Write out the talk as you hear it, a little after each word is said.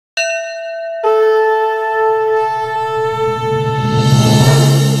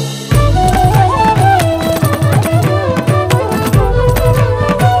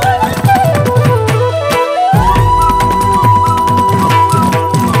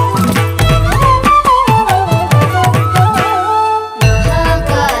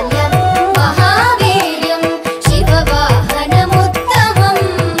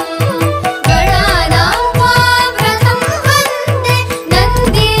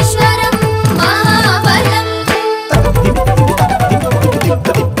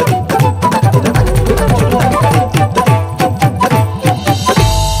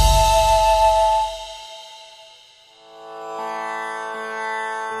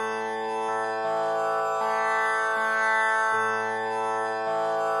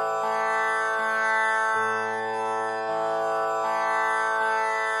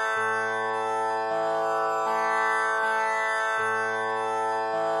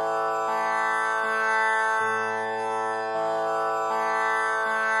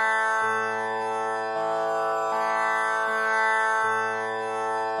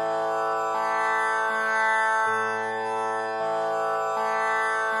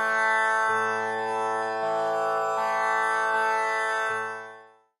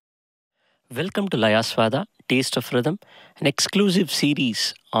Welcome to Layaaswaada, Taste of Rhythm, an exclusive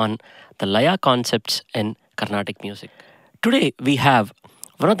series on the Laya concepts in Carnatic music. Today we have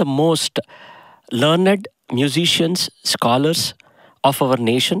one of the most learned musicians, scholars of our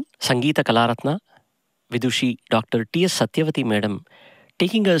nation, Sangeetha Kalarathna Vidushi Dr. TSSathyavathi Madam,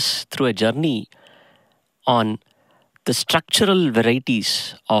 taking us through a journey on the structural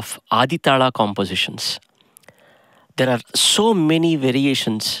varieties of Aditala compositions. There are so many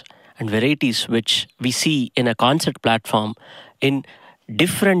variations and varieties which we see in a concert platform in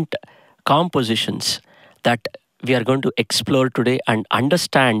different compositions that we are going to explore today and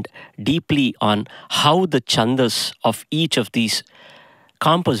understand deeply on how the chandas of each of these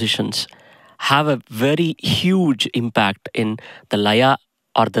compositions have a very huge impact in the laya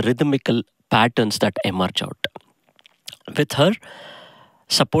or the rhythmical patterns that emerge out. With her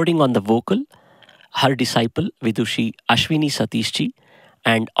supporting on the vocal, her disciple Vidushi Ashwini Satish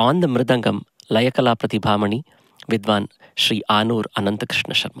and on the Mridangam Layakala Prathibhamani Vidwan Sri Anoor R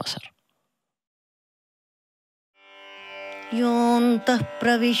Ananthakrishna Sharma sir. योऽन्तः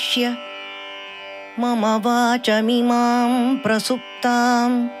प्रविश्य मम वाचमिमां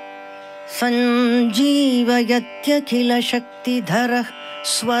प्रसुप्तां सञ्जीवयत्यखिलशक्तिधरः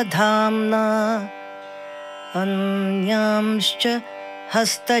स्वधाम्ना अन्यांश्च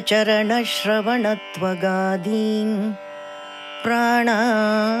हस्तचरणश्रवणत्वगादीन्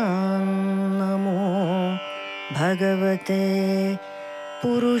प्राणान् नमो भगवते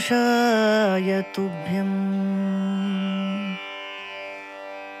पुरुषाय तुभ्यम्.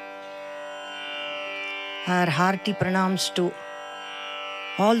 Our hearty pranams to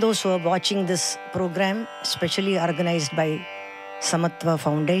all those who are watching this program, specially organized by Samatva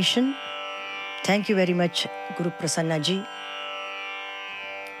Foundation. Thank you very much, Guruprasanna ji.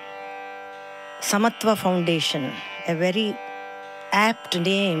 Samatva Foundation, a very apt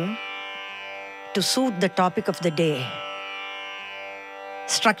name to suit the topic of the day.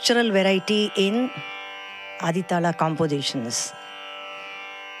 Structural variety in Aditala compositions.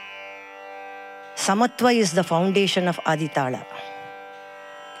 Samatva is the foundation of Aditala.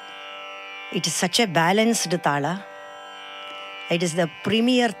 It is such a balanced tala. It is the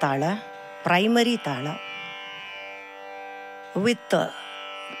premier tala, primary tala, with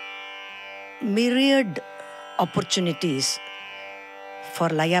myriad opportunities for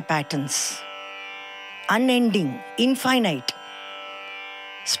laya patterns. Unending, infinite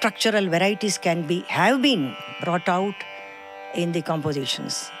structural varieties have been brought out in the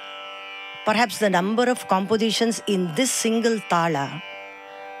compositions. Perhaps the number of compositions in this single tala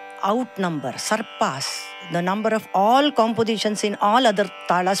surpass the number of all compositions in all other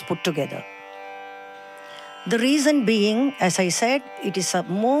talas put together. The reason being, as I said, it is a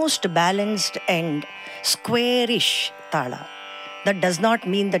most balanced and squarish tala. That does not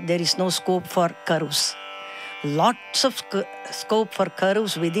mean that there is no scope for curves. Lots of scope for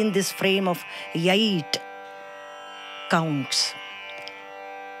curves within this frame of 8 counts.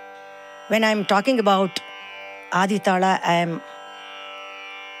 When I am talking about Aditala, I am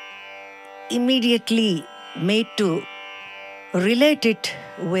immediately made to relate it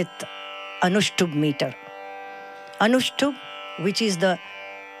with Anushtubh meter. Anushtubh, which is the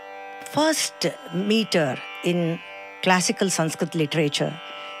first meter in classical Sanskrit literature,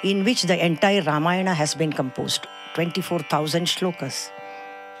 in which the entire Ramayana has been composed, 24,000 shlokas.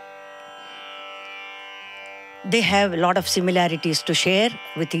 They have a lot of similarities to share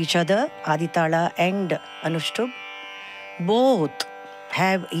with each other, Aditala and Anushtubh. Both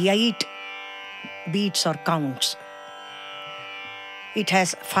have 8 beats or counts. It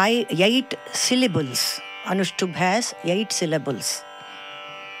has 8 syllables. Anushtubh has 8 syllables,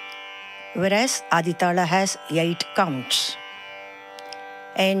 whereas Aditala has 8 counts.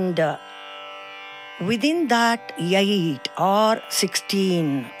 And within that 8 or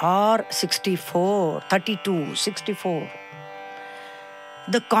 16 or 64, 32, 64,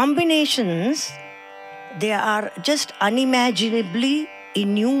 the combinations, they are just unimaginably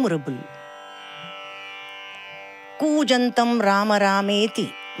innumerable. Kujantam Rama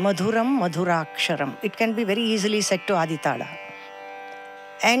Rameti Madhuram Madhuraksharam. It can be very easily said to Aditala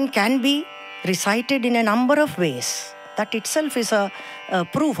and can be recited in a number of ways. That itself is a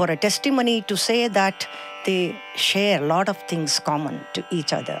proof or a testimony to say that they share a lot of things common to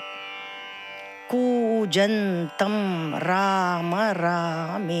each other. Kujantam Rama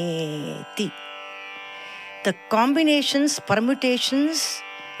Rameti. The combinations, permutations,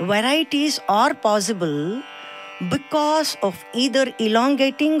 varieties are possible because of either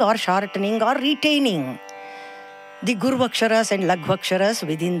elongating or shortening or retaining the Gurvaksharas and Lagvaksharas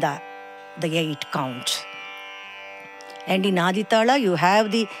within the 8 counts. And in Aditala, you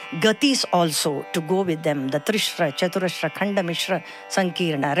have the gatis also to go with them. The Trishra, Chaturashra, Khanda, Mishra,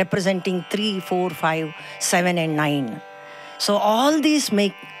 Sankirna, representing 3, 4, 5, 7 and 9. So all these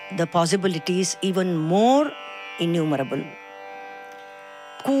make the possibilities even more innumerable.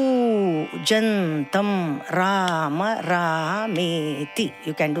 Ku, Jantam, Rama, Rameti.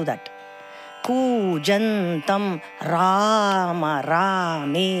 You can do that. Ku, Jantam, Rama,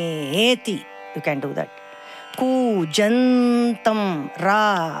 Rameti. You can do that. Ku, Jantam,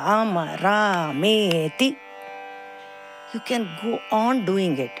 Rama, Rameti. You can go on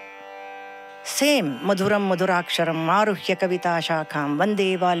doing it. Same, Madhuram Madhuraksharam, Maruhya Kavita Shakham,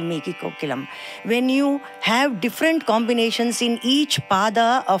 Vande Valmiki Kokilam. When you have different combinations in each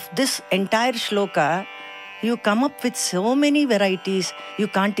pada of this entire shloka, you come up with so many varieties you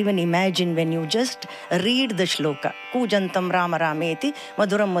can't even imagine when you just read the shloka. Kujantam Rama Rameti,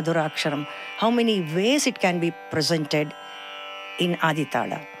 Madhuram Madhuraksharam. How many ways it can be presented in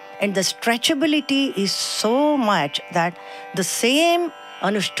Aditala. And the stretchability is so much that the same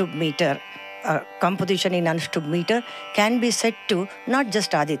Anushtubh meter, composition in Anushtubh meter, can be set to not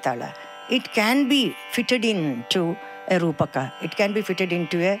just Aditala. It can be fitted into a Rupaka. It can be fitted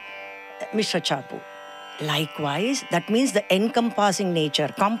into a Mishra Chapu. Likewise, that means the encompassing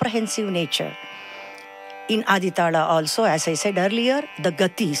nature, comprehensive nature. In Aditala also, as I said earlier, the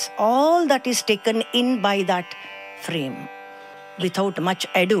gatis, all that is taken in by that frame. Without much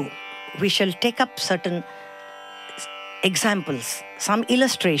ado, we shall take up certain examples, some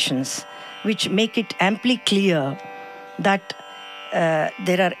illustrations, which make it amply clear that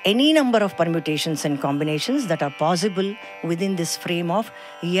there are any number of permutations and combinations that are possible within this frame of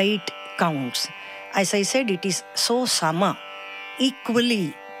 8 counts. As I said, it is so sama,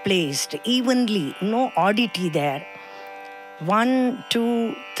 equally placed, evenly, no oddity there. 1,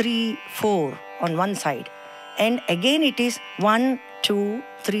 2, 3, 4 on one side. And again it is 1, 2,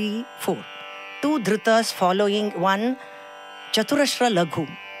 3, 4. 2 dhritas following 1 chaturashra laghu.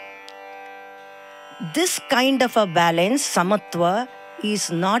 This kind of a balance, samatva,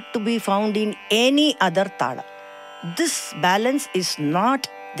 is not to be found in any other tala. This balance is not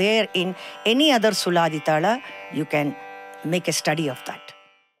there in any other Suladitala. You can make a study of that.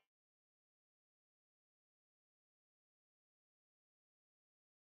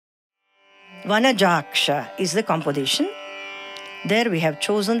 Vanajaksha is the composition. There we have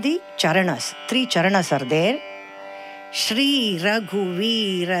chosen the charanas. 3 charanas are there. Shri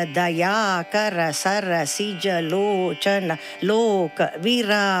Raghuveera Dayakara Sarasija Lochana Loka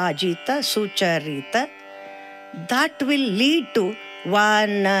Virajita Sucharita. That will lead to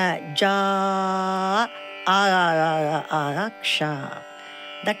Vanaja Aksha.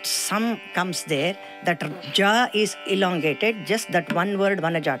 That sum comes there, that ja is elongated, just that one word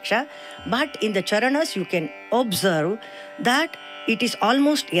Vanajaksha. But in the charanas you can observe that it is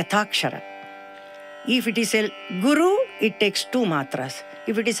almost yathakshara. If it is a guru, it takes 2 matras.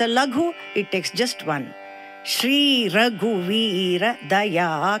 If it is a laghu, it takes just 1. Shri Raghuveera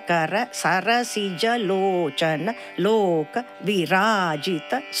Dayakara Sarasija Lochana Loka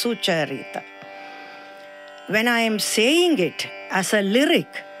Virajita Sucharita. When I am saying it as a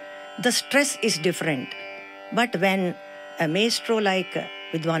lyric, the stress is different. But when a maestro like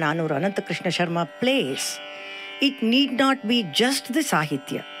Vidwan Anoor Ananthakrishna Sharma plays, it need not be just the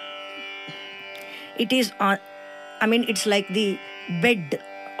Sahitya. It is, it's like the bed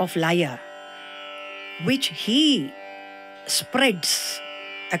of Laya, which he spreads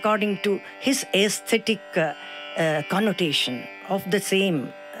according to his aesthetic connotation of the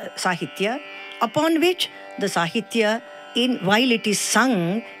same Sahitya, upon which the Sahitya, while it is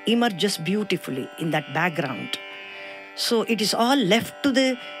sung, emerges beautifully in that background. So it is all left to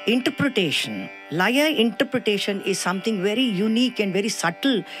the interpretation. Laya interpretation is something very unique and very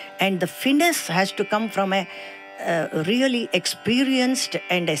subtle, and the finesse has to come from a really experienced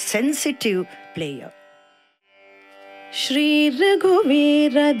and a sensitive player. Shri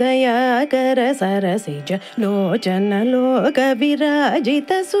Raghuveera Dayakara Sarasija Lochana Loka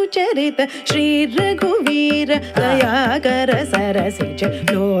Virajita Sucharita. Shri Raghuveera Dayakara Sarasija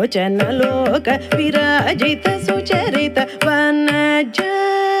Lochana Loka Virajita Sucharita. Vanaja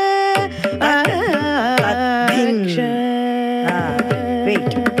Aksha.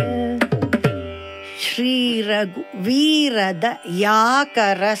 Wait. Shri Raghuveera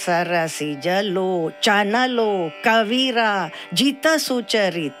Dayakara Sarasija Lochana Loka Virajita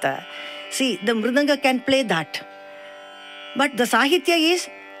Sucharita. See, the Mridanga can play that. But the Sahitya is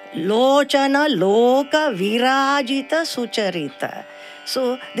Lochana Loka Virajita Sucharita.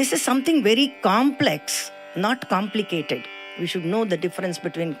 So this is something very complex, not complicated. We should know the difference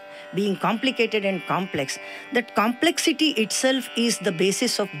between being complicated and complex. That complexity itself is the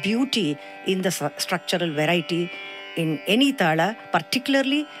basis of beauty in the structural variety in any tala,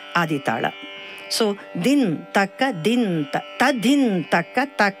 particularly Aditala. So, din taka din ta din taka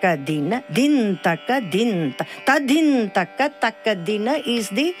taka dina, din taka din ta din taka taka dina is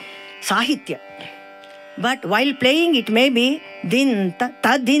the sahitya. But while playing, it may be din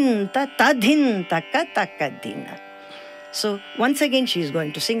ta din ta din taka taka dina. So, once again, she is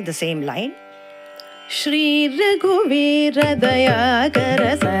going to sing the same line. Shri Raghuveera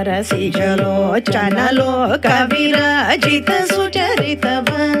Dayakara Sarasija Lochana Loka Virajita Sucharita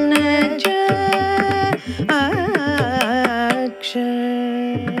Vanaja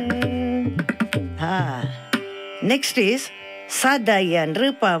Next is Sadaya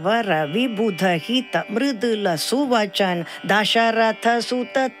Nripavara Vibudha Hita Mridula Suvachan Dasharatha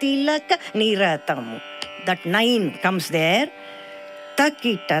Suta Tilaka Niratamu. That 9 comes there.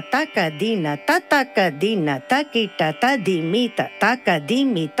 Takita takadina tatakadina takita tadimita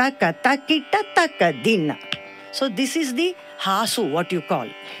takadimi takita takadina. So this is the hasu, what you call,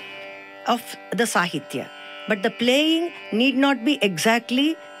 of the sahitya. But the playing need not be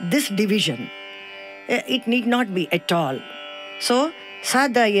exactly this division. It need not be at all. So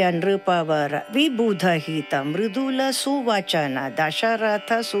Sadaya Nripavara Vibudha Hita Mridula Suvachana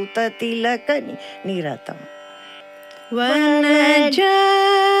Dasharatha Suta Tilakani Niratam. Vanaja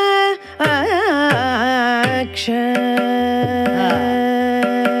Aksha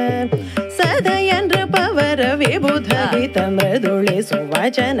Sadayandra Pavara Vibudha Hita Mriduli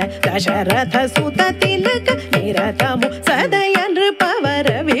Suvachana Dasharatha Suta Tilaka Niratamu Sadayandra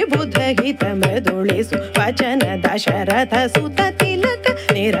Pavara Vibudha Hita Mriduli Suvachana Dasharatha Suta Tilaka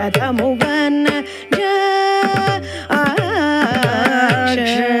Niratamu Vanaja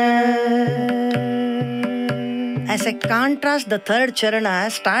Aksha. As a contrast, the third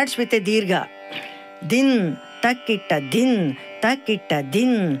charana starts with a dirgha. Din, takita, din, takita,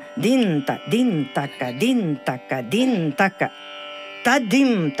 din, din, ta, din, taka, din, taka, din, taka.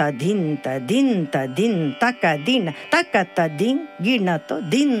 Tadim, tadin, tadin, tadin, taka, din, taka, tadin, ginato,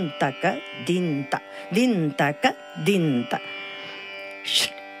 din, taka, din, ta, din, taka, din, ta.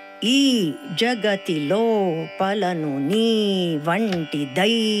 ఈ జగతిలో పలను నీ వంటి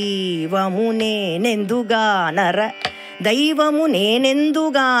దైవము నేనెందుగానర దైవము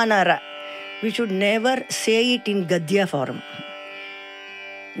నేనెందుగానర. We should never say it in Gadya form.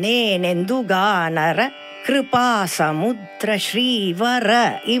 నేనెందుగానర కృపా సముద్ర శ్రీవర.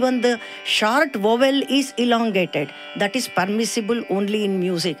 Even the short vowel is elongated. That is permissible only in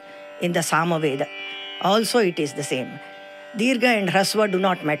music, in the Samaveda. Also it is the same. Dirgha and Hrasva do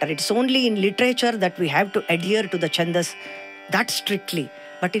not matter. It's only in literature that we have to adhere to the chandas, that strictly.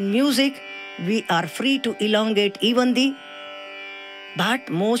 But in music, we are free to elongate even the, but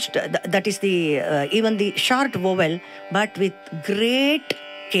most, that is the, even the short vowel, but with great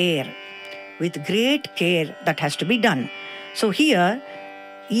care. With great care that has to be done. So here,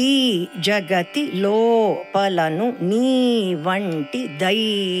 ఈ జగతి లోపలను నీ వంటి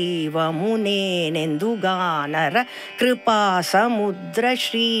దైవము నేనెందుగానర కృపా సముద్ర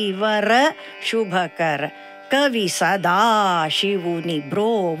శ్రీవర శుభకర కవి సదాశివుని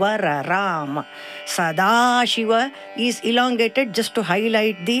బ్రోవర Rama. Sadashiva is elongated just to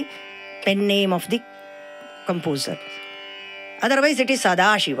highlight the pen name of the composer. Otherwise it is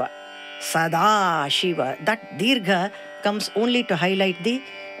Sadashiva. Sadashiva. That dirgha comes only to highlight the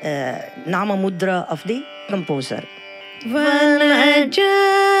Nama Mudra of the composer. Vanaja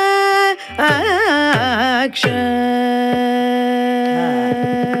Aksha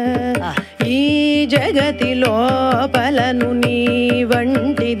ఈ జగతిలో పలను నీ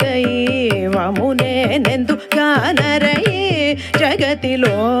వంటి దైవము నేనెందుగానరయే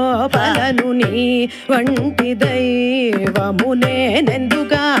జగతిలో పలను నీ వంటి దైవము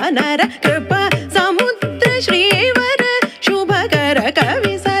నేనెందుగానర కృప సముద్ర శ్రీవర శుభకర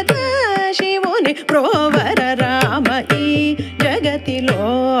కవి సదాశివుని ప్రోవర రామ. ఈ జగతిలో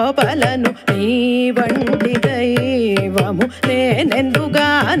పలను నీ వంటి దైవము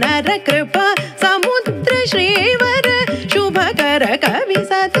నేనెందుగానర కృప సముద్ర శ్రీవర శుభకర కవి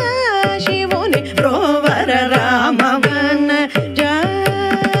సదాశివుని ప్రోవర రామ. వనజ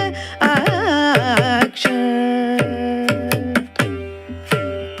అక్ష.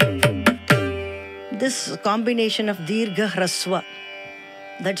 This combination of dirgha hrasva,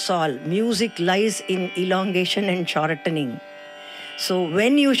 that's all. Music lies in elongation and shortening. So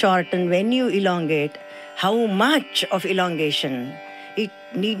when you shorten, when you elongate, how much of elongation? It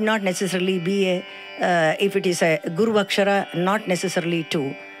need not necessarily be a, if it is a Guru Akshara, not necessarily 2.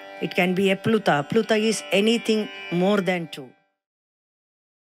 It can be a pluta. Pluta is anything more than two.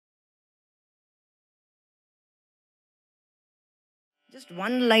 Just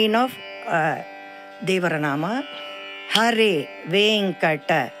one line of Devaranama. Hare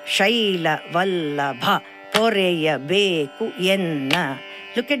Venkata Shaila Vallabha Poreya Beku Yenna.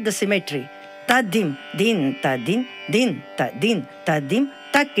 Look at the symmetry. Tadim, din, tadin, din, tadin, tadim,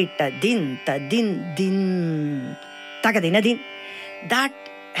 takita, din, tadin, din. Takadina, din. That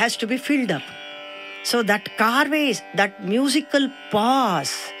has to be filled up. So that carves, that musical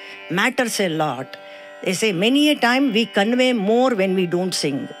pause matters a lot. They say many a time we convey more when we don't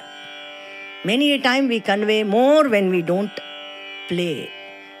sing. Many a time we convey more when we don't play.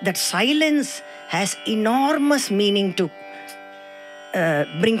 That silence has enormous meaning to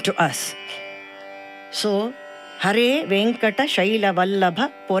bring to us. So, Hare Venkata Shaila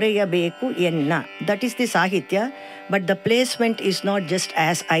Vallabha Poreya Beku Yenna. That is the Sahitya, but the placement is not just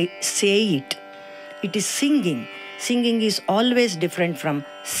as I say it. It is singing. Singing is always different from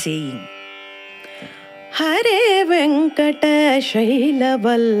saying. Hare Venkata Shaila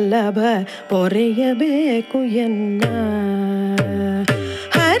Vallabha Poreya Beku Yenna.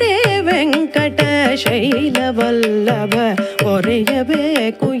 Hare Venkata Shaila Vallabha Poreya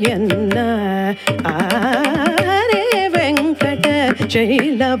Beku Yenna. Hare Venkata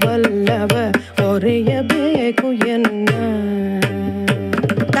Shaila Vallabha Poreya Beku Yenna.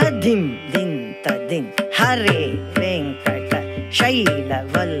 Tadim, din, tadim. Hare Venkata Shaila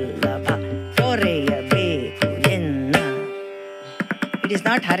Vallabha Poreya Beku Yenna. It is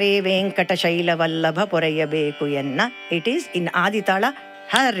not Hare Venkata Shaila Vallabha Poreya Beku Yenna. It is in Aditala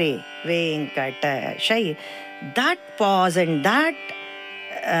Hare Venkata Shaila. That pause and that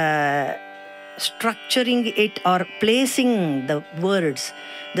structuring it or placing the words,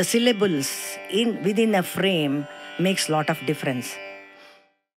 the syllables within a frame makes a lot of difference.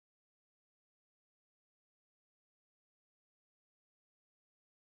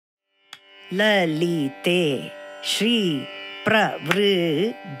 Lalite Shri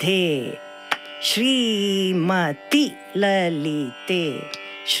Pravridhe Shrimati Lalite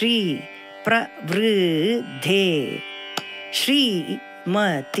Shri Pravridhe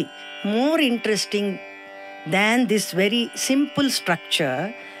Shrimati. More interesting than this very simple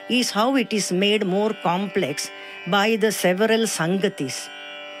structure is how it is made more complex by the several Sangatis.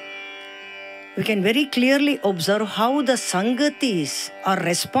 We can very clearly observe how the Sangatis are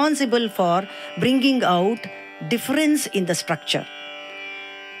responsible for bringing out difference in the structure.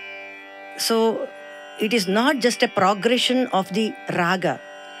 So, it is not just a progression of the raga,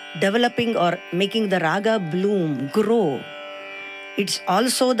 developing or making the raga bloom, grow. It's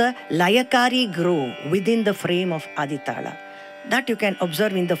also the Layakari grow within the frame of Aditala. That you can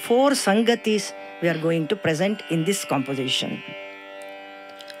observe in the 4 Sangatis we are going to present in this composition.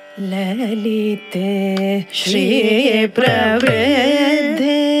 Lalite Shri Pravridhe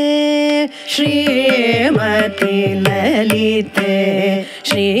Shrimati Lalite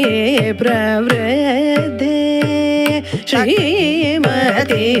Shri Pravridhe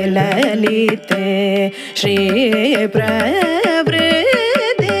Shrimati Lalite Shri Pravridhe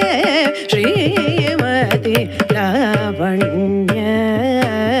Shrimati Lavanya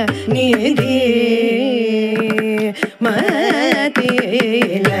Nidhi Mati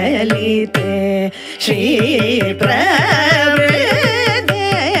Lalite Shri Pravridhe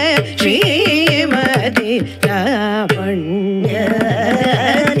Shrimati Lavanya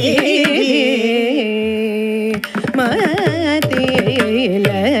Nidhi Mati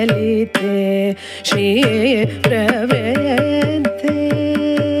Lalite Shri Pravridhe.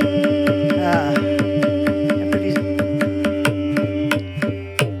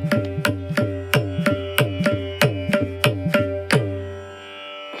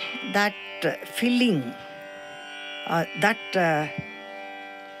 That feeling, that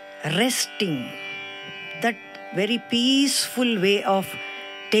resting, that very peaceful way of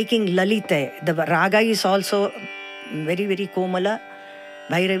taking Lalita. The raga is also very, very Komala,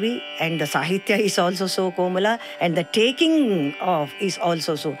 Bhairavi, and the Sahitya is also so Komala, and the taking of is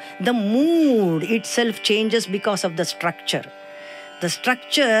also so. The mood itself changes because of the structure. The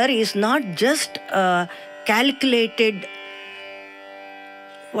structure is not just calculated,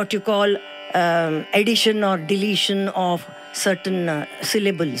 what you call addition or deletion of certain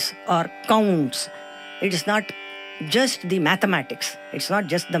syllables or counts. It is not just the mathematics. It's not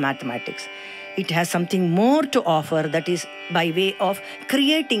just the mathematics. It has something more to offer, that is by way of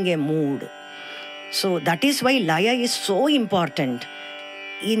creating a mood. So that is why Laya is so important,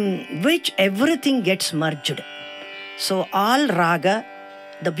 in which everything gets merged. So all raga,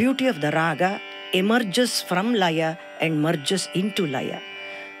 the beauty of the raga emerges from Laya and merges into Laya.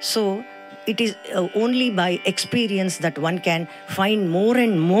 So it is only by experience that one can find more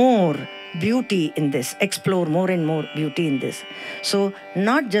and more beauty in this, explore more and more beauty in this. So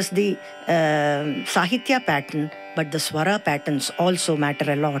not just the Sahitya pattern, but the Swara patterns also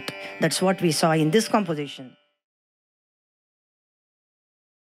matter a lot. That's what we saw in this composition.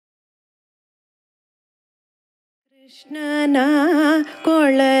 Krishnana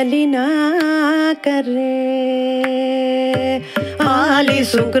kolalina kare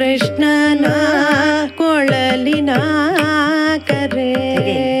Alisu Krishnana kolalina kare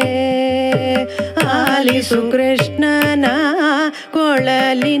Alisu Krishnana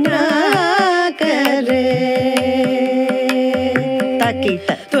kolalina kare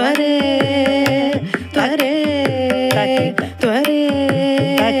Takita. Tware Tware Takita. Tware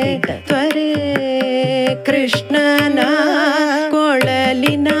Takita. Tware Krishnana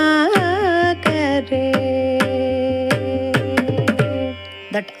kolalina kare.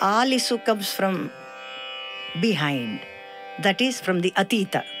 That Alisu comes from behind. That is from the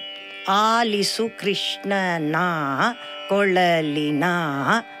Atita. Alisu Krishna na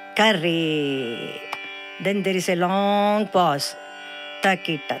kolalina kare. Then there is a long pause.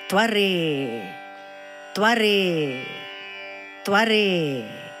 Takita. Tware. Tware. Tware.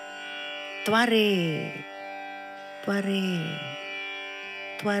 Tware. Tware.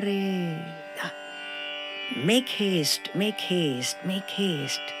 Tware. Make haste, make haste, make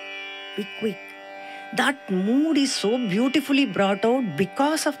haste. Be quick. That mood is so beautifully brought out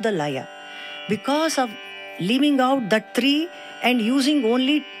because of the Laya. Because of leaving out that three and using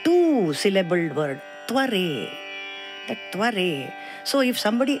only two syllabled word. Tware. That tware. So if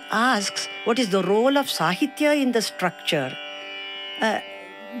somebody asks what is the role of Sahitya in the structure,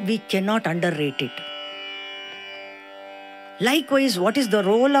 we cannot underrate it. Likewise, what is the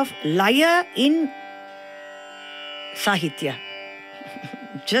role of Laya in Sahitya?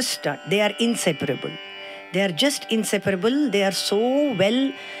 They are inseparable. They are just inseparable. They are so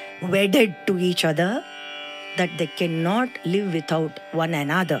well wedded to each other that they cannot live without one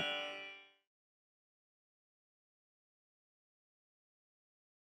another.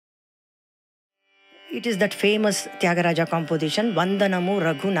 It is that famous Tyagaraja composition, Vandanamu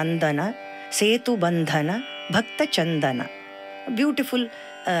Raghunandana, Setu Bandhana, Bhakta Chandana. Beautiful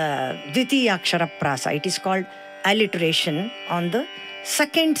Dvitiya Akshara Prasa. It is called alliteration on the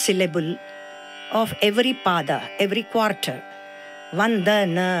second syllable of every pada, every quarter.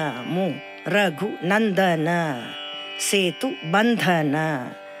 Vandana mu Raghu Nandana Setu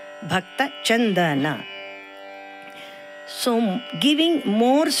Bandhana Bhakta Chandana. So giving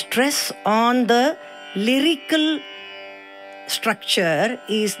more stress on the lyrical structure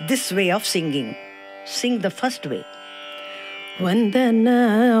is this way of singing. Sing the first way.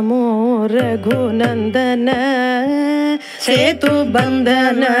 Vandana mo Raghunandana Setu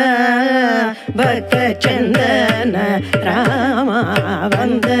Bandhana Bhakta Chandana Rama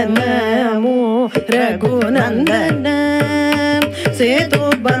Vandana mo Raghunandana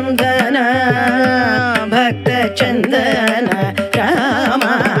Setu Bandhana Bhakta Chandana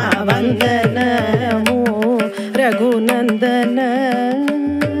Rama Vandana mo Raghunandana.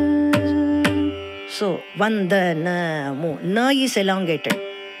 So, Vandana mu. Na is elongated.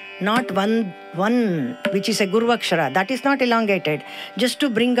 Not one which is a Guruvakshara. That is not elongated. Just to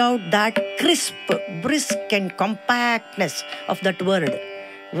bring out that crisp, brisk and compactness of that word.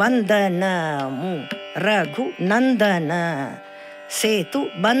 Vandana mu Raghu Nandana Setu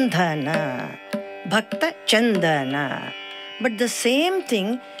Bandhana Bhakta Chandana. But the same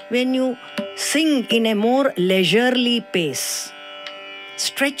thing when you sing in a more leisurely pace,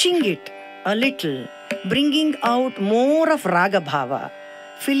 stretching it a little, bringing out more of raga bhava,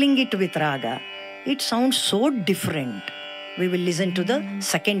 filling it with raga, it sounds so different. We will listen to the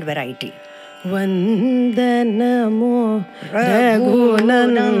second variety. Vandanamo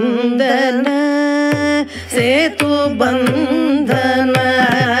Raghunandana Setu Bandhana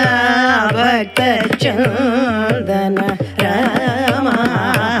Bhakta Chandana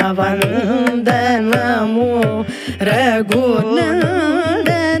Rama Vandanamo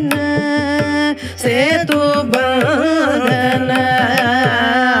Raghunandana Setu Bandhana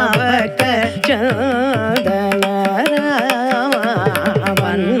Bhakta Chandana Rama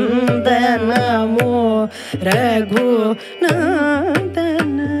Vandanamo Raghunandana.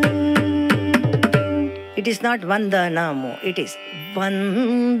 It is not Vandanamu, it is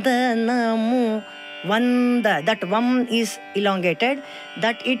Vandanamu. Vanda, that vam is elongated.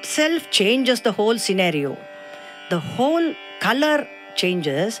 That itself changes the whole scenario. The whole color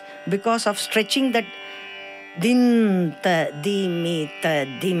changes because of stretching that dinta, dimita,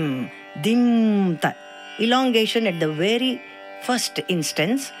 dim, dimta. Elongation at the very first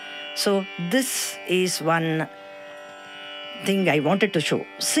instance. So this is one thing I wanted to show.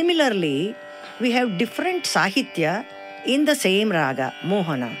 Similarly, we have different Sahitya in the same raga,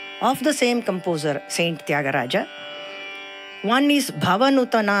 Mohana, of the same composer, Saint Tyagaraja. One is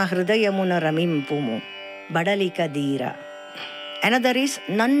Bhavanutana Hridayamuna Ramim Pumu, Badalika Dira. Another is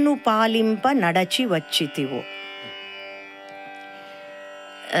Nannu Palimpa Nadachi Vachitivo.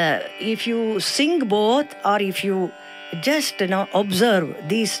 If you sing both, or if you just observe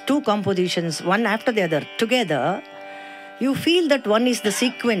these two compositions one after the other together, you feel that one is the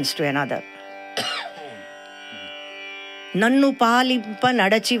sequence to another. Nannu Palimpa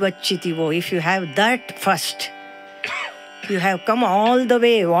Nadachi Vachitivo. If you have that first, you have come all the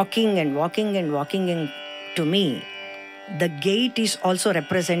way walking and walking and walking to me. The gate is also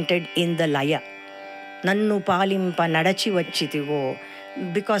represented in the Laya. Nannu Palimpa Nadachi Vachitivo.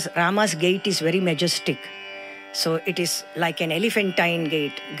 Because Rama's gate is very majestic. So it is like an elephantine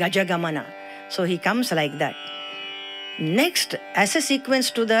gate, Gajagamana. So he comes like that. Next, as a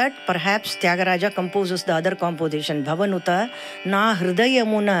sequence to that, perhaps Tyagaraja composes the other composition, Bhavanuta Na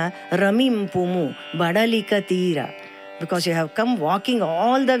Hridayamuna Ramim Pumu Badalika Tira. Because you have come walking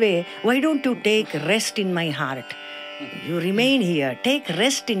all the way, why don't you take rest in my heart? You remain here, take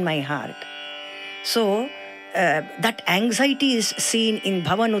rest in my heart. So, that anxiety is seen in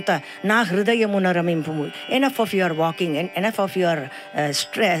Bhavanuta Na Hridayamuna Ramim Pumu. Enough of your walking and enough of your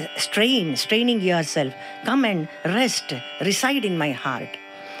straining yourself. Come and rest, reside in my heart.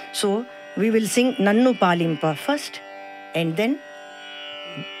 So, we will sing Nannu Palimpa first, and then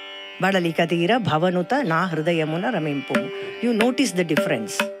Badalika Tira Bhavanuta Na Hridayamuna Ramim Pumu. You notice the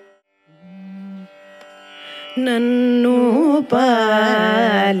difference. Nannu Palimpa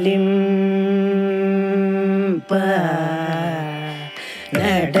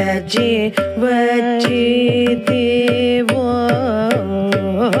Nadachi Vachitivo.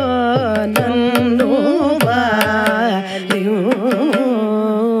 Nannu Palimpa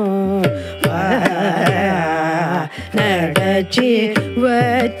Nadachi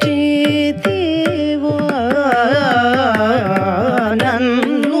Vachitivo.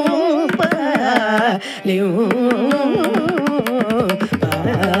 Nannu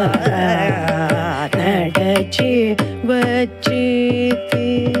Nadachi Vachitivo.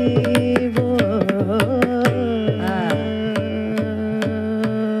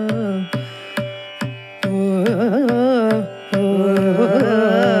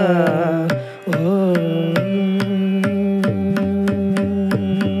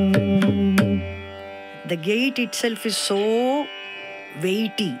 The gate itself is so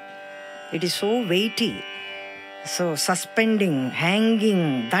weighty. It is so weighty. So suspending,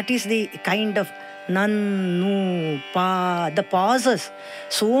 hanging, that is the kind of Nannu Pa, the pauses.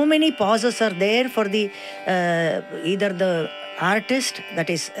 So many pauses are there for the either the artist, that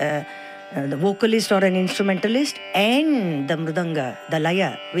is the vocalist or an instrumentalist, and the Mridanga, the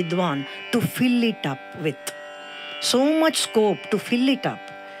Laya, Vidwan, to fill it up with. So much scope to fill it up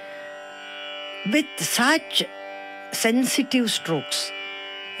with such sensitive strokes.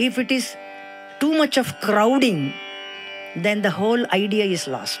 If it is too much of crowding, then the whole idea is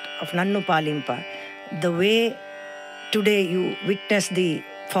lost of Nannu Palimpa. The way today you witness the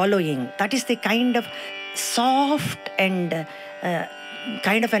following, that is the kind of soft and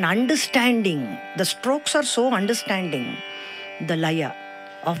kind of an understanding. The strokes are so understanding, the Laya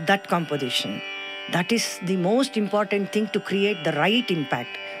of that composition. That is the most important thing to create the right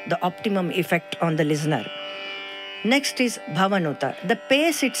impact, the optimum effect on the listener. Next is Bhavanuta. The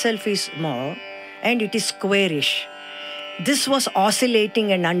pace itself is more, and it is squarish. This was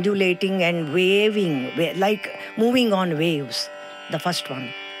oscillating and undulating and waving, like moving on waves, the first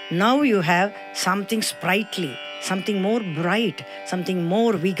one. Now you have something sprightly, something more bright, something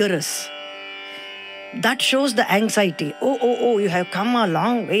more vigorous. That shows the anxiety. Oh, you have come a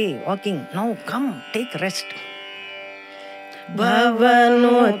long way walking. Now come, take rest.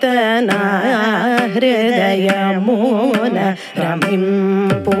 Bhavanutana Hridayamuna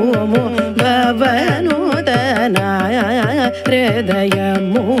Ramim Pumu. Bhavanutana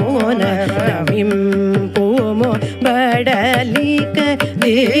Hridayamuna Ramim Pumu. Badalika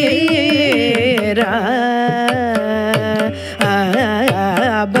Dira.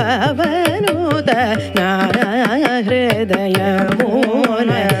 Bhavanutana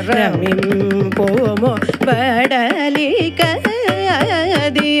Hridayamuna Ramim Pumu. Badalika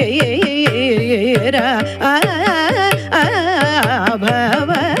Dira.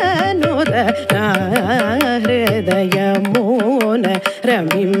 Bhavanutana Hridayamuna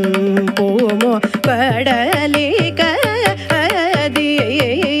Ramim Pumu. Badalika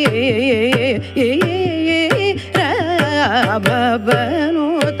Dira.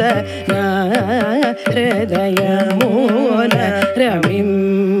 ಹೃದಯಮೂಲ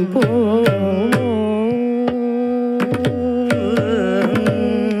ರಮಿಂಪು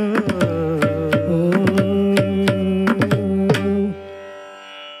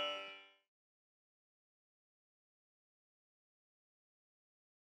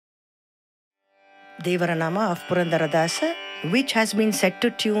Devaranama of Purandaradasa, which has been set to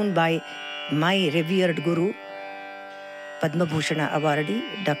tune by my revered Guru, Padma Bhushana awardee,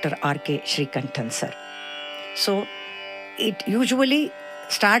 Dr. R.K. Srikantan sir. So, it usually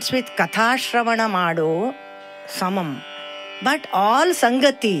starts with Katha Shravana Mado Samam, but all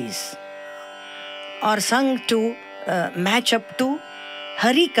Sangatis are sung to match up to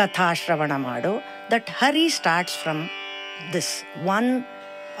Hari Katha Shravana Mado. That Hari starts from this one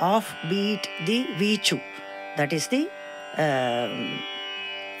offbeat, the Vichu, that is the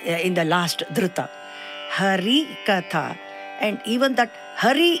in the last Dhrita. Hari Katha. And even that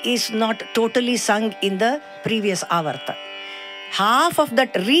Hari is not totally sung in the previous Avarta. Half of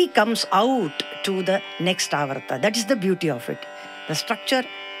that Re comes out to the next Avarta. That is the beauty of it. The structure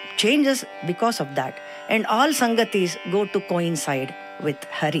changes because of that. And all Sangatis go to coincide with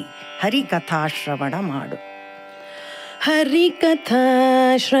Hari. Hari Katha Shravana Madu. Hari Katha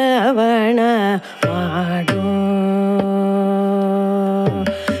Shravana Madu.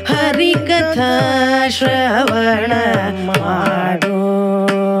 Hari Katha Shravana Madu.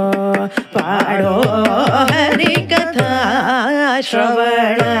 Pado Hari Katha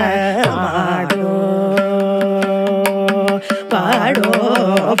Shravana Madu. Pado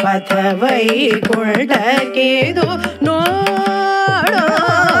Pathavai Kuldakidu Nodo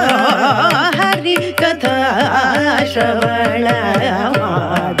Hari Katha Shravana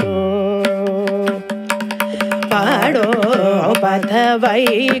Madu. Pado Pathavai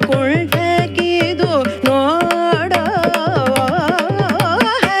Kuldakidu Nodo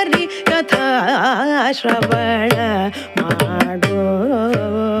Hari Katha Shravana Madu.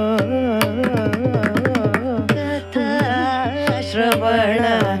 Katha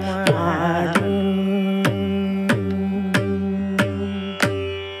Shravana Madu.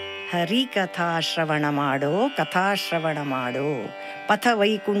 Hari Katha Shravana Mado, Katha Shravana Mado. Patha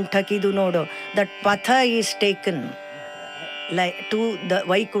Vaikuntakidu Nodo. That Patha is taken like to the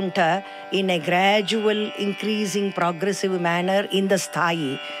Vaikuntha in a gradual, increasing, progressive manner in the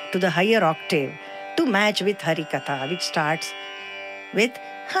sthayi, to the higher octave, to match with Hari Katha, which starts with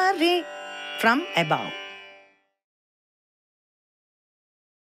Hari from above.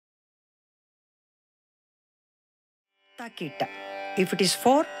 Takita. If it is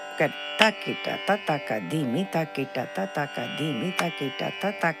 4, takita, tataka dimi, takita, tataka dimi, takita,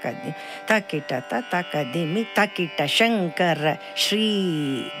 tataka dimi, takita, tataka dimi, takita, Shankara,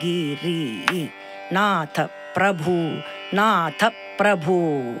 Shri, Giri, Natha, Prabhu, Natha,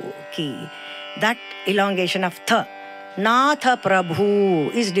 Prabhu, ki. That elongation of tha, Natha,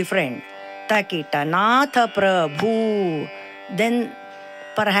 Prabhu is different. Takita, Natha, Prabhu, then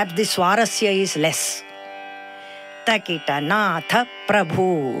perhaps the Swarasya is less. Takita, Natha,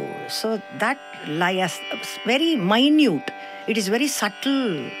 Prabhu. So that Laya is very minute. It is very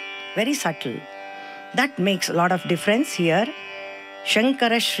subtle, very subtle. That makes a lot of difference here.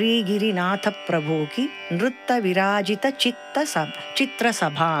 Shankara Shri Giri Natha Prabhu ki Nritta Virajita Chitra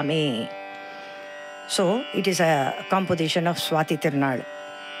Sabhame. So it is a composition of Swati Tirunal.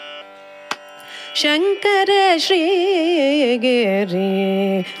 Shankara Shri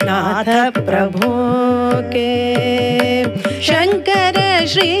Giri Natha Prabhu ke Shankara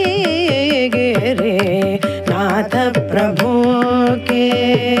Shri Giri Natha Prabhu ke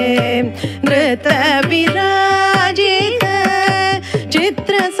Nrita Virajita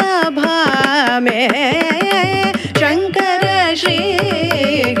Chitra Sabha mein Shankara Shri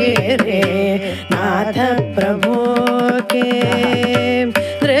Giri Natha Prabhu ke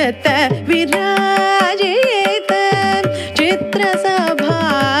Nrita Virajita Chitra Sabha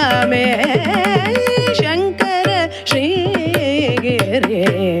mein Shankara Shri Giri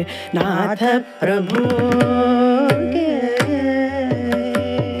Natha Prabhu ke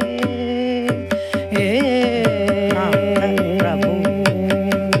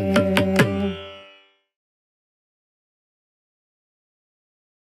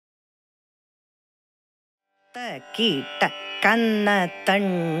Takita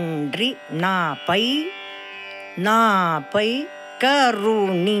Kannatandri Napai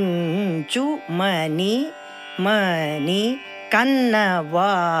Karuninchu Mani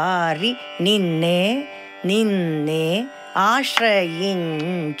Kannavari Ninne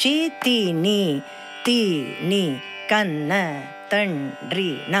Ashrayinchi Tini Kannatandri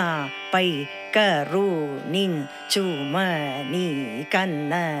Napai karunin chumani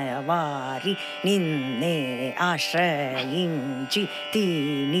kannavari ninne ashrayinchi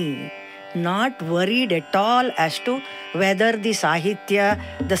tini. Not worried at all as to whether the sahitya,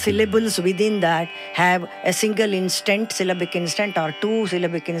 the syllables within that have a single instant, syllabic instant, or two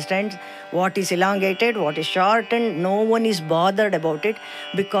syllabic instants, what is elongated, what is shortened. No one is bothered about it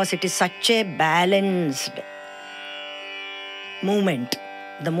because it is such a balanced movement.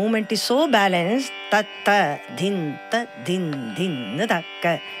 The movement is so balanced. Tatta din ta din din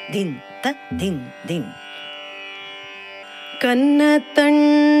takka din ta din din.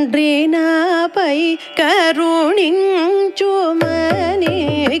 Kannatandrinapai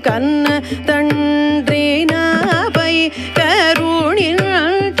karuninchumani Kannatandrinapai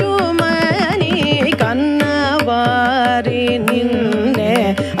karuninchumani Kannavari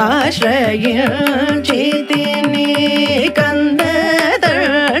ninne ashrayinchitini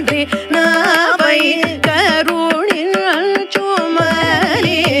Kannatandrinapai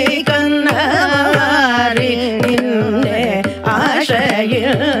karuninchumani Kannavari ninne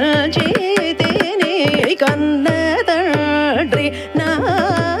Ashayinchitini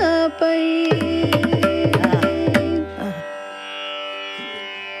Kannatandrinapai.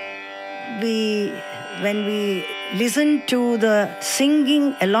 When we listen to the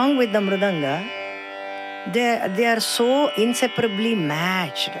singing along with the mridanga, they are so inseparably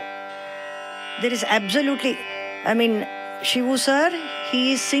matched. There is absolutely, Shivu sir,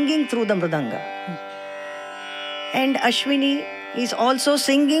 he is singing through the mridanga. And Ashwini is also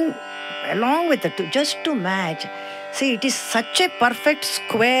singing along with it, just to match. See, it is such a perfect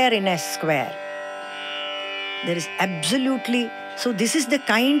square in a square. There is absolutely... So this is the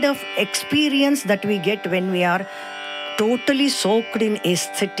kind of experience that we get when we are totally soaked in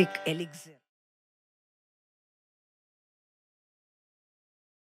aesthetic elixir.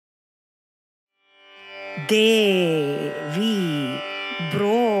 Devi,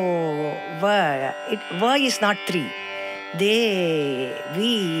 bro, va. Va is not three.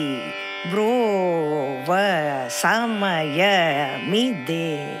 Devi, bro, va, samaya,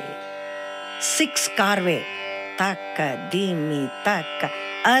 mide. 6 karve. Taka, dimi, taka.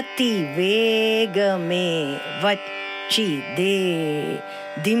 Ati vegame, vachi, de.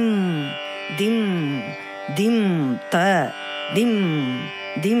 Dim, dim, dim, ta. Dim,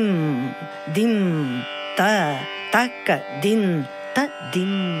 dim, dim, ta. Taka, din, ta,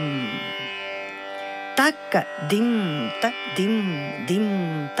 dim. Taka, dim, ta, dim,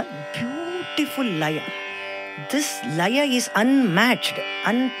 dim, ta. Beautiful Laya. This Laya is unmatched,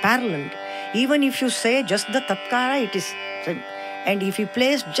 unparalleled. Even if you say just the tatkara, it is. And if you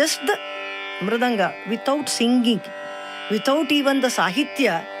place just the mridanga without singing, without even the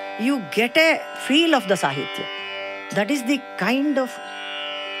sahitya, you get a feel of the sahitya. That is the kind of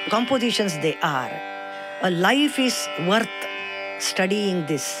compositions they are. A life is worth studying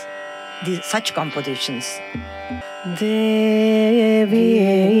such compositions. Devi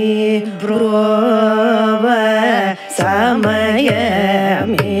brova samaya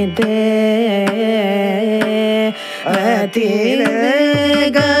mide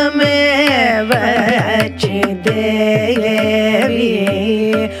atiragame vachi Devi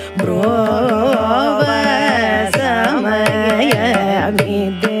brova samaya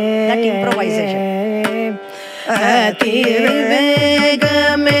mide. That improvisation.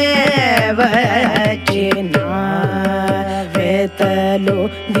 Atiragame vachina vetalo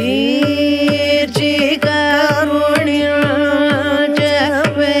virji karunil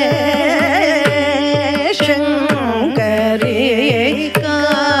jave shankari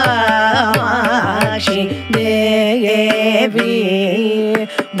kamashi devi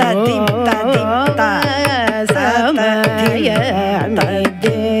tadim tadim ta samaya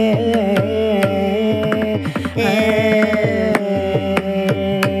mide.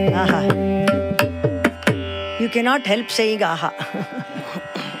 You cannot help saying aha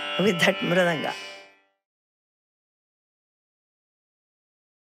with that mridanga.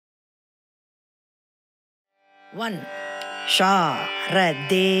 One.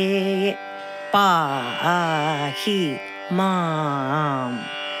 Sharade pahi mam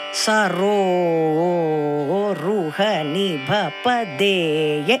saro ruhani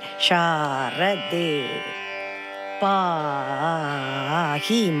bhapadeye Sharade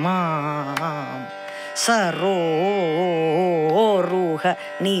pahi mam saroruha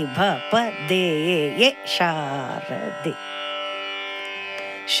nibhapadeye Sharade.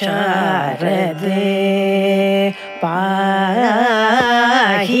 Sharade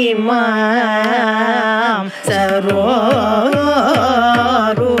pahi mam saroruha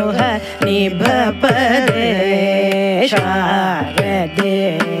nibhapadeye Sharade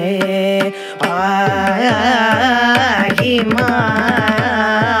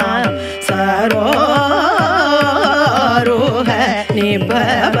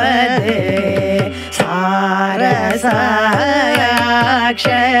निपवदे सारसायाक्ष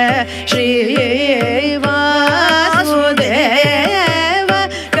Shri Vasudev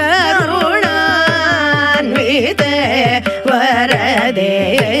करुणान्विते वरदे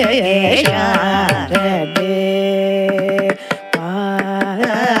शारदे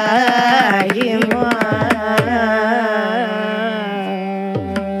पाहि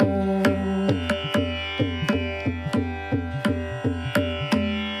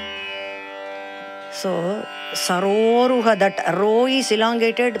So, Saroruha, that ro is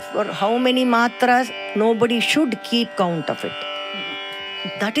elongated for how many matras? Nobody should keep count of it.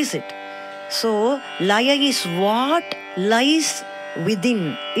 That is it. So, Laya is what lies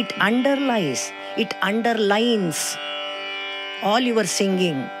within. It underlies. It underlines all your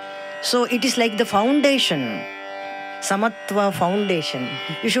singing. So, it is like the foundation. Samatva Foundation.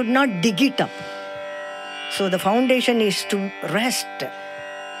 You should not dig it up. So, the foundation is to rest.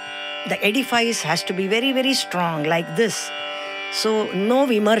 The edifice has to be very, very strong like this. So, no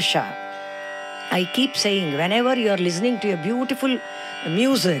vimarsha. I keep saying, whenever you are listening to a beautiful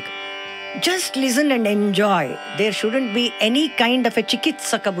music, just listen and enjoy. There shouldn't be any kind of a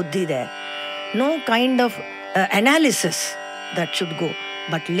chikitsaka buddhi there. No kind of analysis that should go.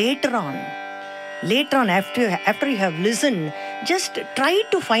 But later on, after you have listened, just try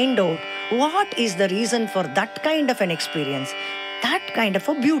to find out what is the reason for that kind of an experience, that kind of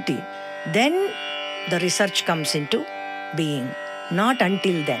a beauty. Then the research comes into being. Not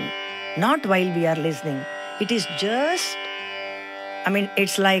until then, not while we are listening. It is just,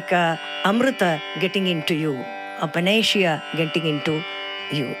 it's like Amrita getting into you, a panacea getting into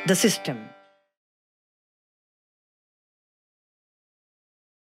you, the system.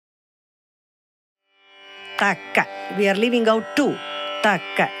 Takka. We are leaving out two.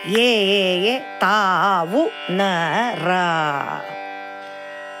 Takka. Ye, tavu, na, ra.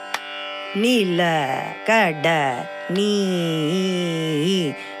 Nila, kada,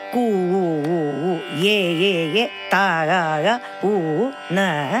 ni, ku, ye, ta, u,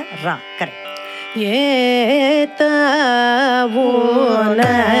 na, ra. Correct. Ye, ta, u,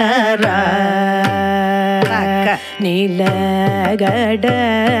 na, ra. Takka. Nila,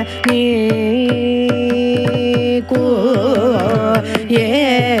 gada, ni, ku,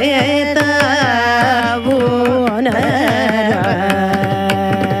 ye, ta, u, na, ra.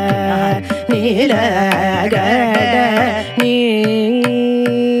 Nila, gada, ni,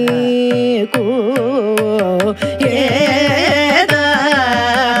 ku, ye, ta,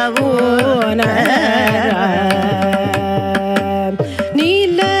 u, na, ra.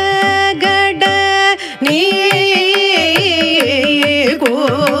 Nila, gada, ni, ku,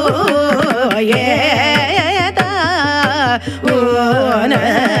 ye, ta, u, na,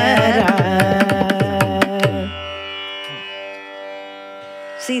 ra.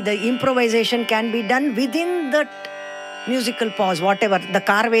 See, the improvisation can be done within that musical pause, whatever. The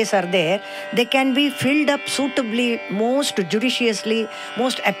carways are there. They can be filled up suitably, most judiciously,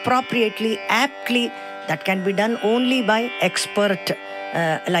 most appropriately, aptly. That can be done only by expert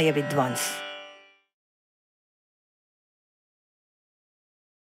Laya Vidwans.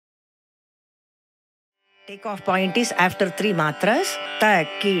 Take-off point is after three matras. Ta,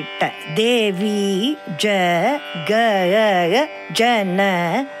 ki, ta. Devi, ja, ga,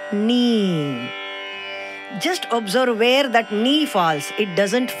 jana, ni. Just observe where that ni falls. It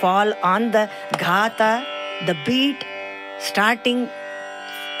doesn't fall on the ghata, the beat starting,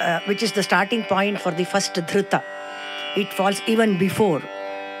 which is the starting point for the first dhrita. It falls even before.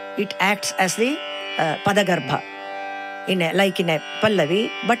 It acts as the padagarbha, like in a pallavi,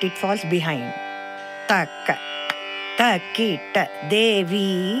 but it falls behind. Takka, takita,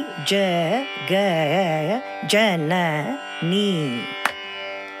 devi, ja, ga, jana, ni.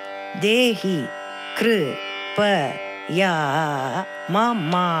 Dehi, kru, pa, ya,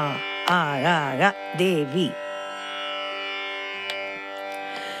 mama, aga, devi.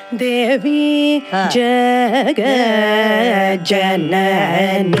 Devi, jaga,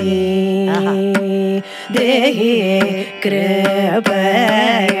 janani. Dehi,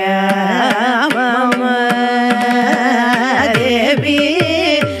 kripaya, mama. Devi,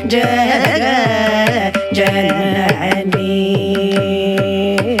 jaga, janani.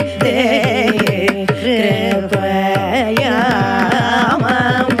 Dehi, kripaya,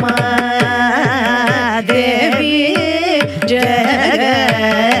 mama. Devi, jaga,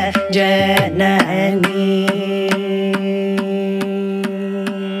 janani.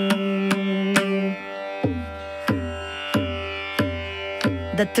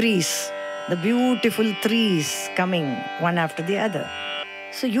 The trees, the beautiful trees coming one after the other.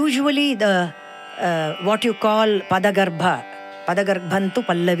 So usually the what you call padagarbha Padagarbhantu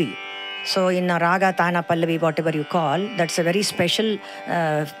Pallavi. So in a Raga, Tana, Pallavi, whatever you call, that's a very special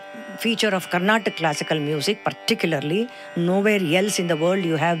feature of Carnatic classical music, particularly. Nowhere else in the world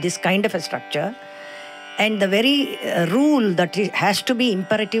you have this kind of a structure. And the very rule that has to be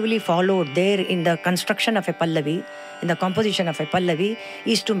imperatively followed there in the construction of a Pallavi, in the composition of a Pallavi,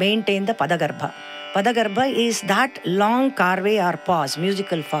 is to maintain the Padagarbha. Padagarbha is that long carve or pause,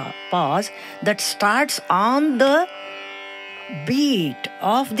 musical pause, that starts on the beat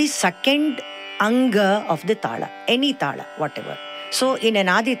of the second anga of the tala, any tala, whatever. So in an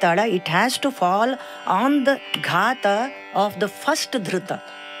Aditala, it has to fall on the ghata of the first dhrita.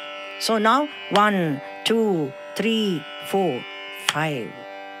 So now 1, 2, 3, 4, 5.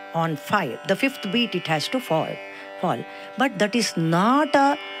 On 5, the fifth beat it has to fall. But that is not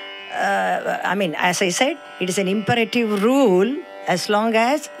a, as I said, it is an imperative rule as long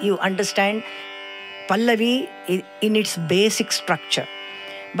as you understand Pallavi in its basic structure.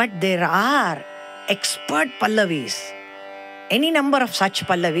 But there are expert Pallavis, any number of such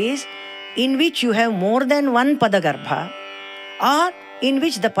Pallavis in which you have more than one Padagarbha, or in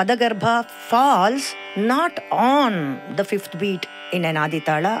which the Padagarbha falls not on the fifth beat in an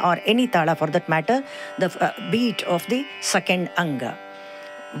Aditala or any tala for that matter, the beat of the second anga.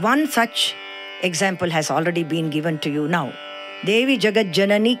 One such example has already been given to you now. Devi Jagat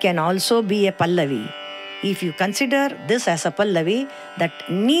Janani can also be a Pallavi. If you consider this as a Pallavi, that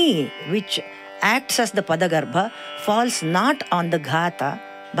Ni, which acts as the Padagarbha, falls not on the Ghata,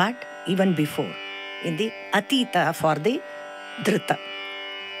 but even before, in the Atita for the Dhrita.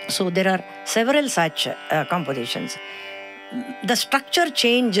 So there are several such compositions. The structure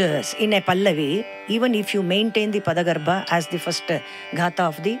changes in a Pallavi, even if you maintain the Padagarbha as the first Ghata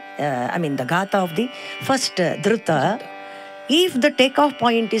of the, the Ghata of the first Dhrita, if the takeoff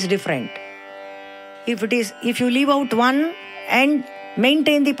point is different. If you leave out one and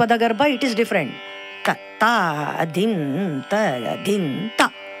maintain the Padagarbha, it is different. Ta, ta, din, ta, din,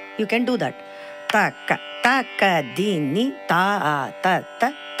 ta. You can do that. Ta, ka, ta, ka, din, ni, ta, ta,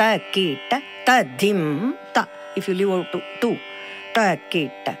 ta, ta, ki, ta, ta, dim, ta. If you leave out two. Ta, ki,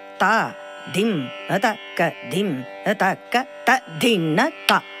 ta, ta, dim, ta, ka, dim, ta, ka, ta, din,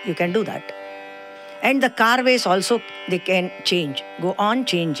 ta. You can do that. And the carways also, they can change, go on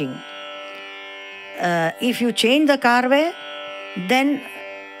changing. If you change the carve, then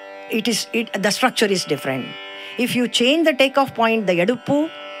the structure is different. If you change the takeoff point, the Edupu,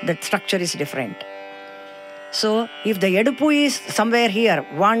 the structure is different. So if the Edupu is somewhere here,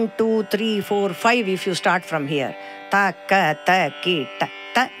 1, 2, 3, 4, 5, if you start from here, ta, ka, ta, ki, ta,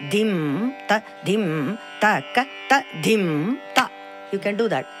 dim, ta, ka, dim, ta. You can do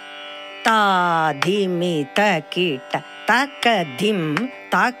that. Ta, dhimi, ta, ki, ta, ka, dim,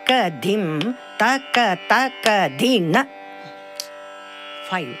 ta, ka, dim, ta, ka, din.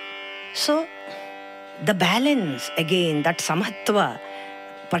 5. So the balance, again, that Samatva,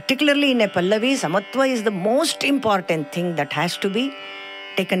 particularly in a Pallavi, Samatva is the most important thing that has to be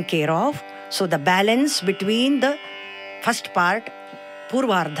taken care of. So the balance between the first part,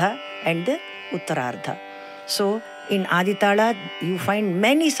 Purvardha, and the Uttarardha. So in Aditala, you find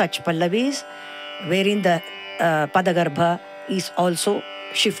many such Pallavis wherein the Padagarbha is also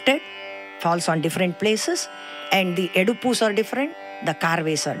shifted, falls on different places, and the Edupus are different, the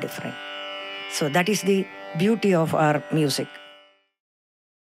Karves are different. So that is the beauty of our music.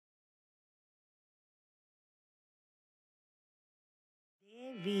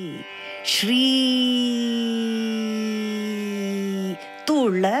 Devi Shri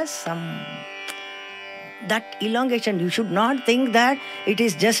Tulasam. That elongation, you should not think that it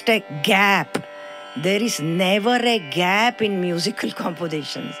is just a gap. There is never a gap in musical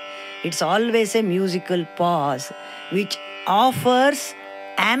compositions. It's always a musical pause which offers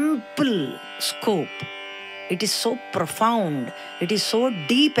ample scope. It is so profound. It is so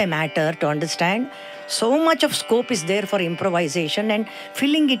deep a matter to understand. So much of scope is there for improvisation and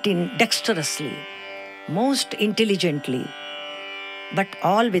filling it in dexterously, most intelligently, but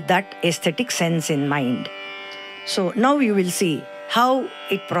all with that aesthetic sense in mind. So now you will see how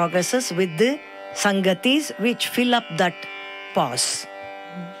it progresses with the Sangatis which fill up that pause.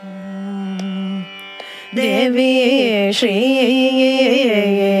 Devi Shri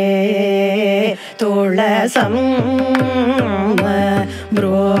Tulasam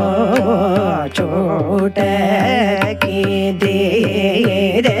Brochote Ki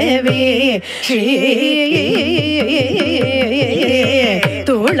Devi Shri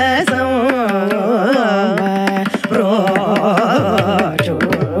Tulasam Brochote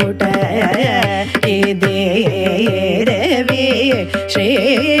Ki Devi Shri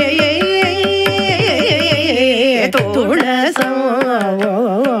Tulasam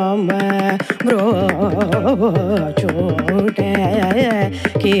om brochute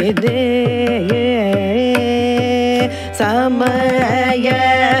kide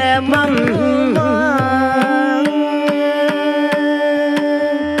samayamam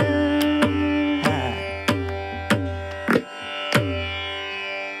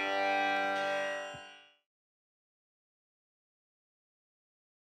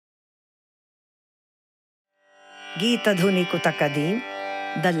Geeta Dhuni Kutakadim,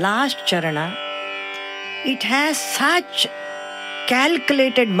 the last charana, it has such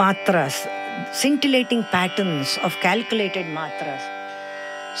calculated matras, scintillating patterns of calculated matras.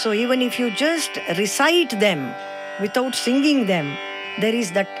 So even if you just recite them without singing them, there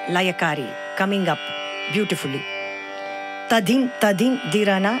is that layakari coming up beautifully. Tadim tadim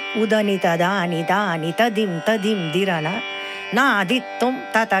dirana udani tadani dani tadim tadim dirana na adittum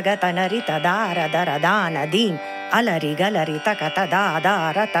tatagatanari tadara daradana dim alari galari takata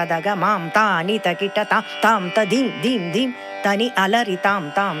dadara tadaga mam tani takita tam tadim dim dim tani alari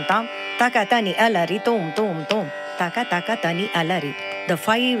tam tam tam takatani alari tom tom tom takatani alari. The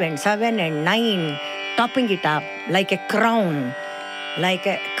 5 and 7 and 9 topping it up like a crown, like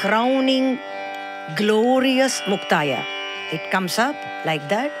a crowning glorious muktaya. It comes up like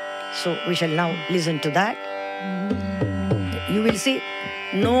that. So we shall now listen to that. You will see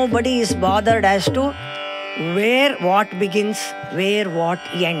nobody is bothered as to where what begins, where what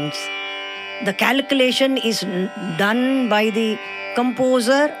ends. The calculation is done by the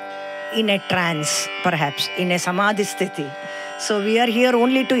composer in a trance, perhaps, in a samadhi sthiti. So we are here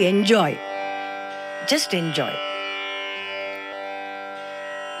only to enjoy. Just enjoy.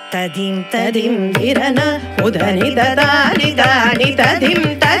 Tadim tadim dirana udani dadani dani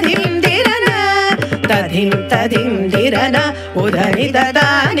tadim tadim dirana tadim tadim dirana udani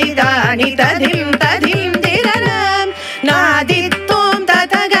dadani dani tadim tadim dirana nadittum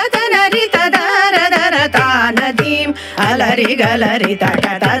tatagatanari tadara dara tanadim alari galari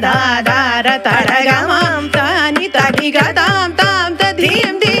takatadadara tadagamam tani tagigadam tam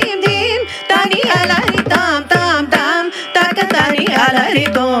tadim dim dim tani alari tam tam tam takatani alari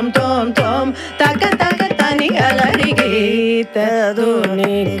tom tom tom takatani alari geeta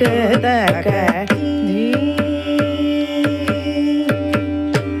dhuni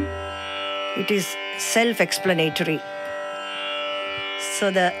It is self-explanatory. So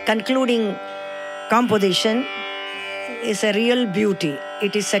the concluding composition is a real beauty.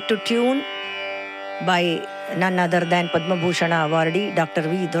 It is set to tune by none other than Padma Bhushana awardee Dr.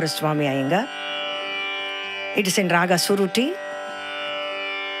 V. Doraswamy Iyengar. It is in Raga Suruti.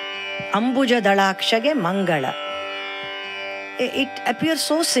 Ambuja Dalakshage Mangala. It appears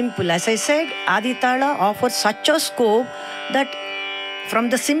so simple. As I said, Aditala offers such a scope that from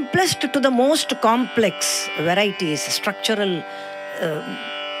the simplest to the most complex varieties, structural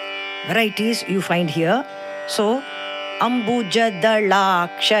varieties you find here. So, Ambuja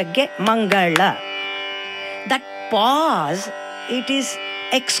Dalakshage Mangala. That pause, it is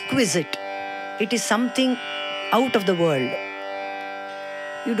exquisite. It is something out of the world.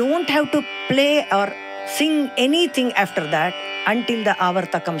 You don't have to play or sing anything after that until the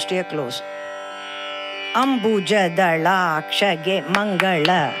avarta comes to a close. Ambuja Dalakshage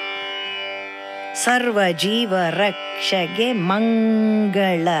Mangala. Sarva Jiva Rakshage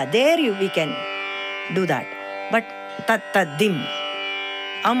Mangala. There we can do that. But Tattadim.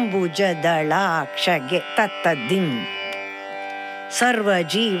 Ambuja Dalakshage Tattadim. Sarva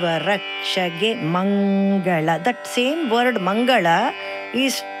Jiva Rakshage Mangala. That same word Mangala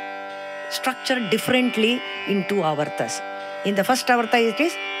is structured differently in 2 avartas. In the first avarta it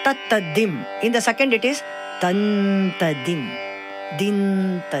is Tattadim. In the second it is Tantadim.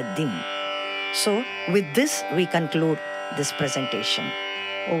 Dintadim. So with this we conclude this presentation.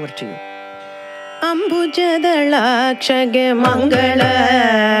 Over to you. Ambuja Dalakshage Mangala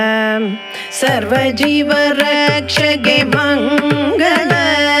Sarva Jiva Rakshage Mangala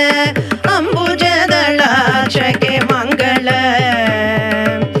Ambuja Dalakshage Mangala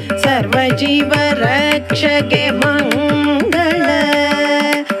Sarva Jiva Rakshage Mangala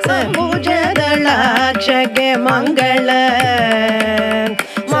Ambuja Dalakshage Mangala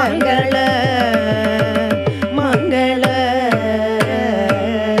Mangala Mangala.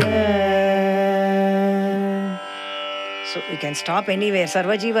 So we can stop anywhere.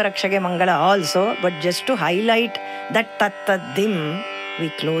 Sarvajiva Rakshage Mangala also, but just to highlight that Tattadim, we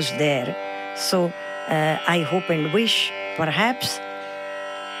close there. So I hope and wish, perhaps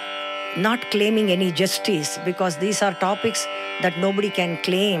not claiming any justice, because these are topics that nobody can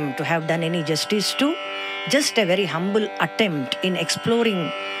claim to have done any justice to. Just a very humble attempt in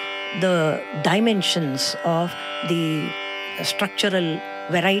exploring the dimensions of the structural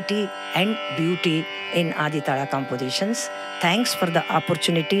variety and beauty in Aditala compositions. Thanks for the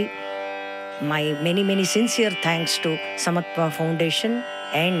opportunity. My many, many sincere thanks to Samatva Foundation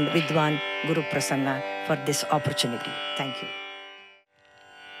and Vidwan Guruprasanna for this opportunity. Thank you.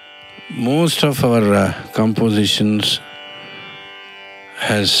 Most of our compositions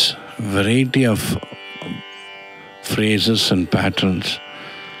has variety of phrases and patterns,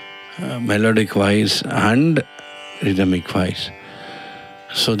 melodic wise and rhythmic wise.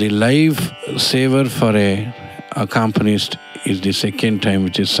 So the live saver for a accompanist is the second time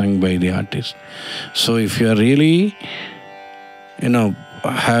which is sung by the artist. So if you are really,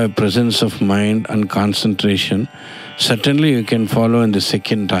 have presence of mind and concentration, certainly you can follow in the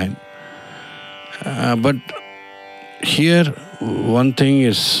second time. But here one thing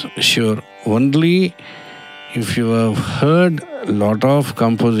is sure, only if you have heard a lot of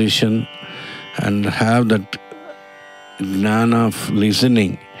composition and have that jnana of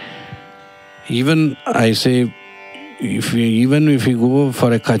listening, even I say, if you go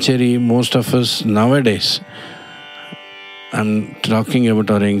for a kacheri, most of us nowadays, I'm talking about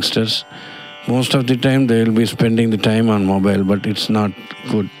our youngsters, most of the time they will be spending the time on mobile, but it's not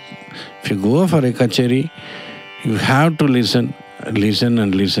good. If you go for a kacheri, you have to listen and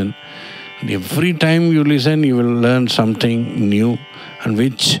listen. Every time you listen, you will learn something new and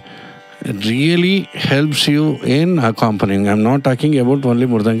which really helps you in accompanying. I'm not talking about only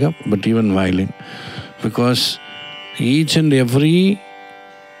Mridangam, but even violin. Because each and every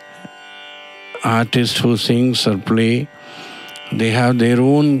artist who sings or play, they have their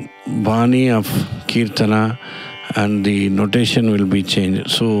own bani of kirtana and the notation will be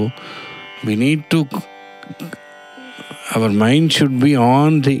changed. So we need to, our mind should be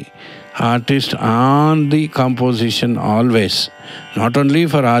on the artist, on the composition always. Not only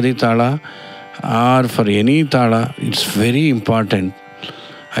for Aditala or for any tala, it's very important.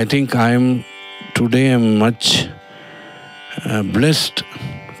 I think today I'm much blessed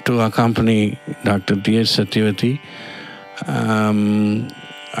to accompany Dr. TSSathyavathi.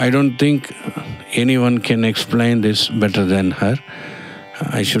 I don't think anyone can explain this better than her.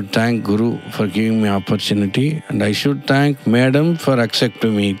 I should thank Guru for giving me opportunity, and I should thank Madam for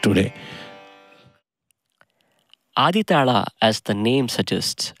accepting me today. Aditala, as the name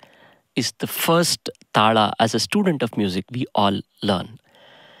suggests, is the first tala as a student of music we all learn.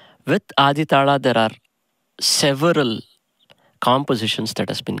 With Aditala, there are several compositions that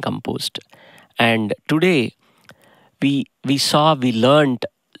has been composed. And today, we learned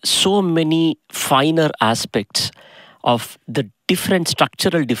so many finer aspects of the different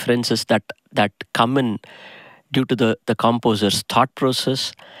structural differences that come in due to the composer's thought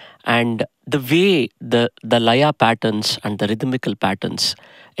process and the way the Laya patterns and the rhythmical patterns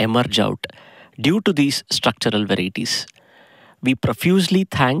emerge out due to these structural varieties. We profusely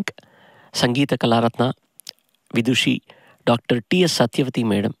thank Sangeetha Kalarathna Vidushi, Dr. TSSathyavathi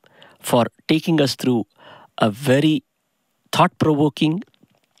Madam, for taking us through a very thought-provoking,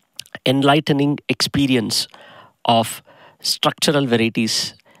 enlightening experience of structural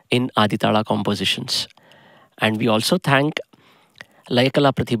varieties in Aditala compositions. And we also thank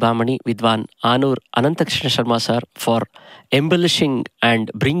Layakala Prathibhamani, Vidwan Anoor Ananthakrishna Sharma sir for embellishing and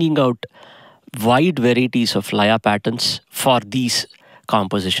bringing out wide varieties of Laya patterns for these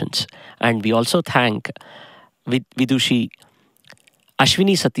compositions. And we also thank Vidushi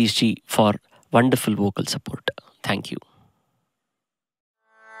Ashwini Satish ji for wonderful vocal support. Thank you.